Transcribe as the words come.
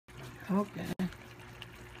Okay.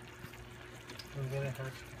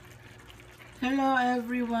 Hello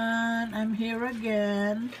everyone, I'm here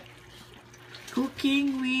again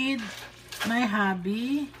cooking with my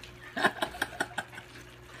hubby.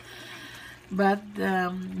 But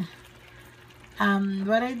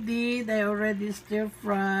what I did, I already stir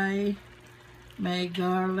fry my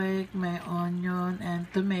garlic, my onion,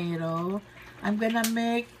 and tomato. I'm gonna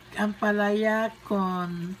make ampalaya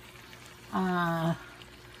con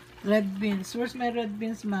red beans. Where's my red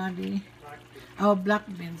beans, Maddie? Oh, black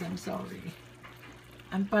beans, I'm sorry.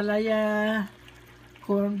 Ampalaya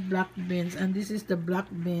corn black beans, and this is the black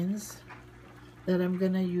beans that I'm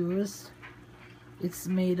gonna use. It's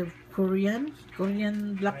made of Korean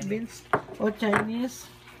black beans or Chinese.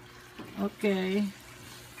 Okay,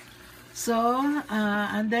 so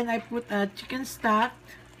and then I put a chicken stock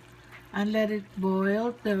and let it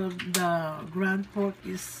boil till the ground pork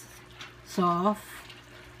is soft.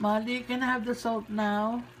 Molly, you can have the salt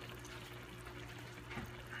now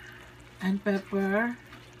and pepper.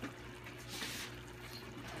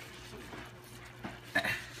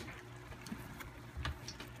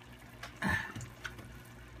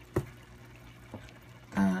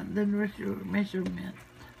 Then where's your measurement?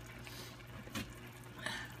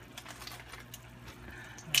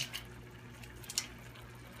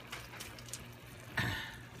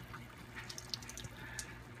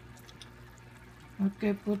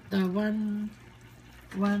 Okay, put one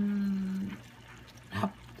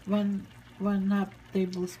half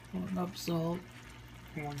tablespoon of salt.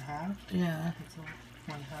 1/2? Yeah. That's all.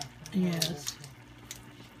 1/2. Yes.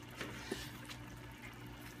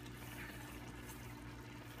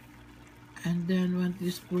 And then 1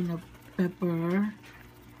 teaspoon of pepper.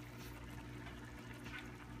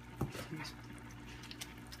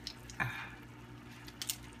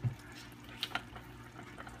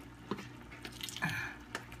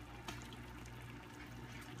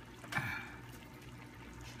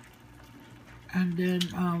 And then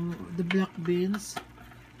the black beans,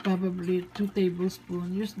 probably 2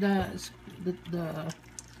 tablespoons. Use the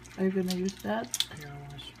are you gonna use that? Yeah,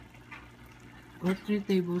 Or 3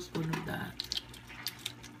 tablespoons of that.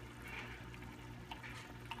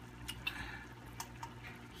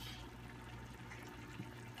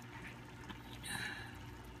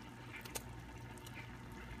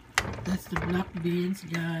 That's the black beans,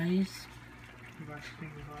 guys.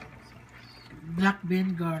 Black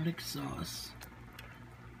bean garlic sauce.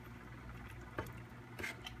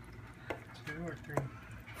 2 or 3?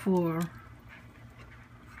 4.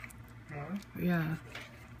 More? Yeah.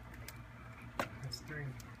 That's 3.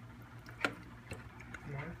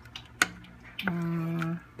 More?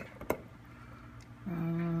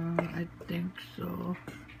 I think so.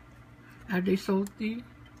 Are they salty?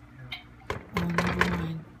 Yeah. Oh, never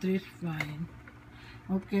mind. 3 is fine.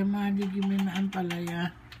 Okay, Maddie, give me na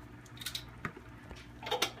ampalaya.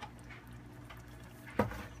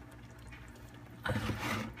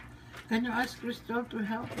 Can you ask Crystal to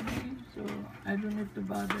help me so I don't need to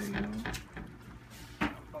bother you?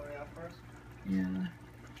 Ampalaya first? Yeah.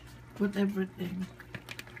 Put everything.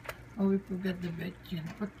 Oh, we forgot the betchin.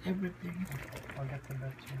 Put everything. I'll get the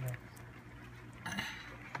betchin next.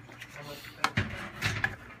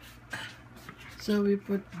 So we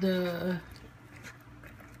put the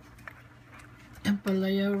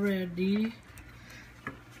ampalaya ready.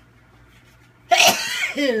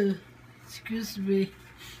 Excuse me.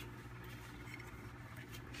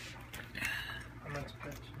 How much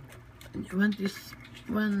betchin?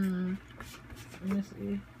 One, let me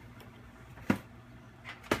see.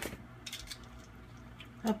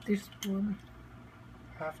 Half teaspoon.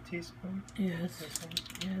 Half teaspoon? Yes.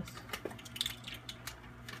 Yes.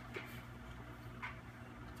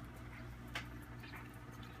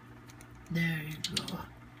 There you go.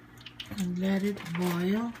 And let it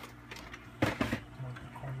boil.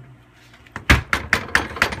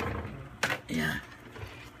 Yeah.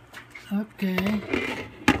 Okay.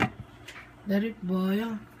 Let it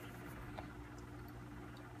boil.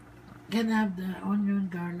 Can I have the onion,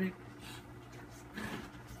 garlic?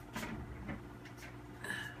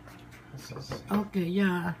 Okay,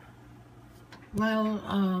 yeah.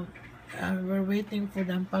 Well, we're waiting for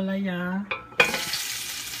the ampalaya.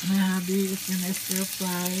 My hubby is gonna stir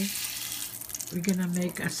fry. We're gonna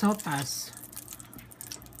make a sopas.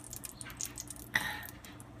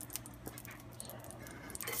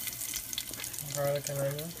 Garlic and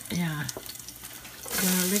onion? Yeah.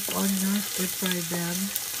 Garlic, onion, stir fry them.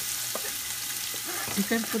 You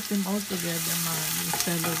can put them all together, man.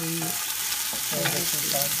 Celery.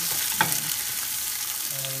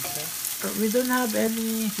 We don't have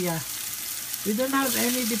any, yeah. We don't have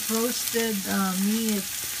any defrosted meat.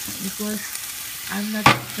 because I'm not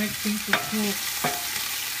expecting to cook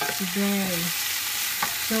today.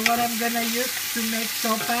 So what I'm gonna use to make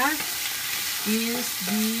sopas is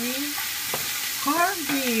the corned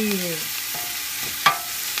beef.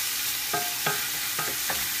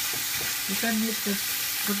 You can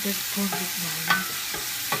put the corned beef now.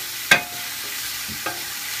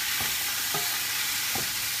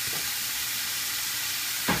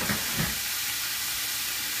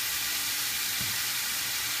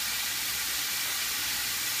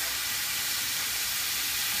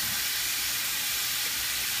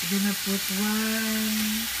 You're gonna put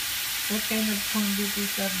what kind of corned beef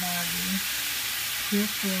is that, Mommy?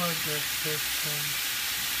 Hereford.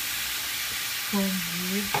 Corned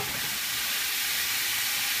beef.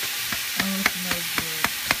 Oh, it smells good.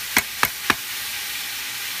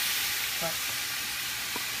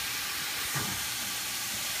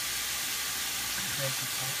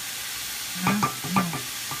 Huh? No.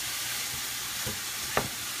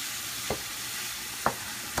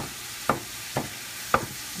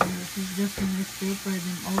 Yes, it's just gonna stir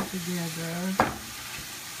them all together.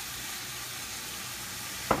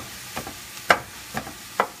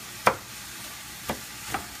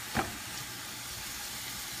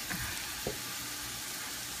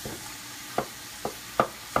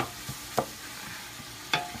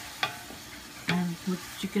 And put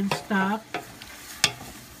chicken stock.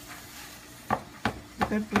 You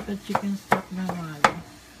can put the chicken stock naman.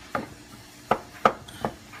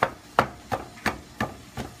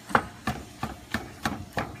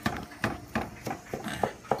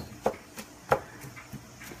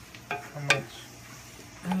 How much?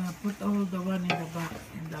 Put all the one in the box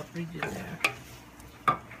in the fridge there.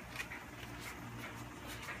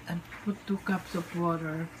 And put 2 cups of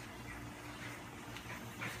water.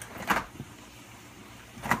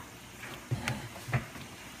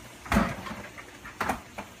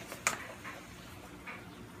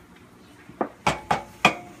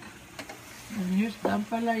 And here's the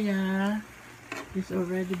ampalaya. It's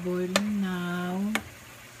already boiling now.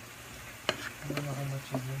 I don't know how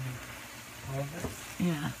much is in it. All of it?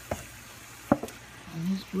 Yeah. And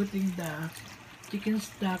he's putting the chicken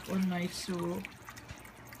stock on my soup.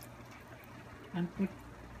 And put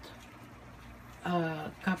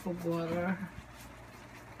a cup of water.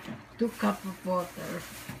 2 cups of water.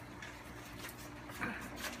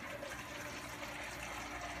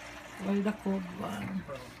 Well, the cold one.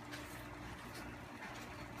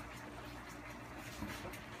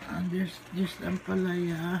 And there's just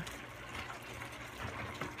ampalaya.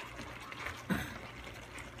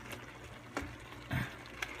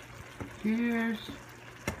 Here's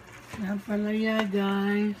the ampalaya,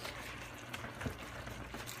 guys.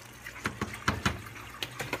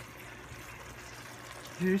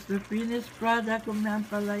 Here's the finished product of the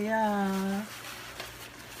ampalaya.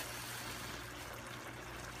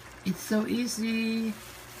 It's so easy.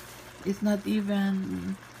 It's not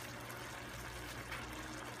even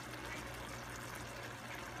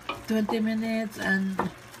 20 minutes and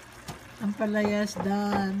ampalaya is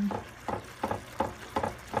done.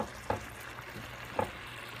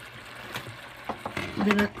 I'm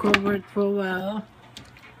gonna cover it for a while.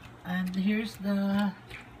 And here's the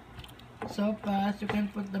sopas. You can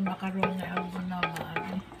put the macaroni algo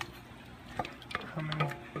naman. How many?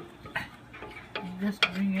 Just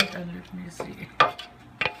bring it and let me see.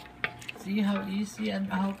 See how easy and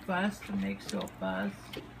how fast to make sopas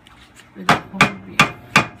with the corned beef.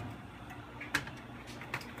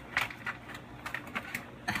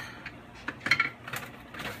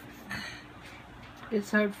 It's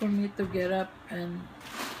hard for me to get up and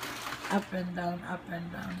down,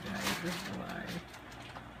 guys. That's why.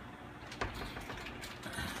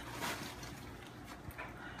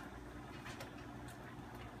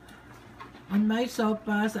 On my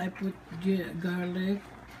sopas, I put garlic,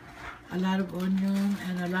 a lot of onion,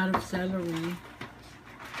 and a lot of celery. You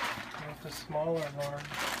want the small or large?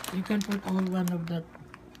 You can put all one of that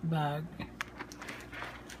bag.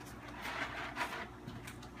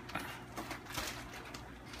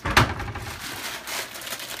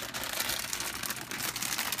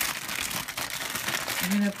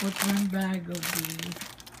 I'm gonna put 1 bag of the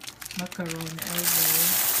macaroni over.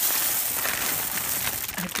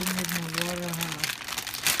 I think need more water, huh?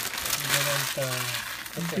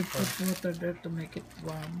 And You put water there to make it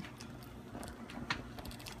warm.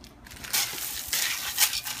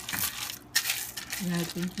 Yeah, I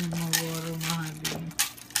think need more water, mahali.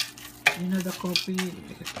 You know the coffee,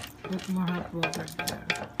 put more hot water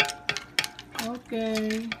there.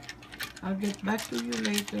 Okay. I'll get back to you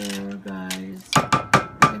later, guys.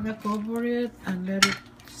 I'm gonna cover it and let it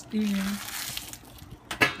steam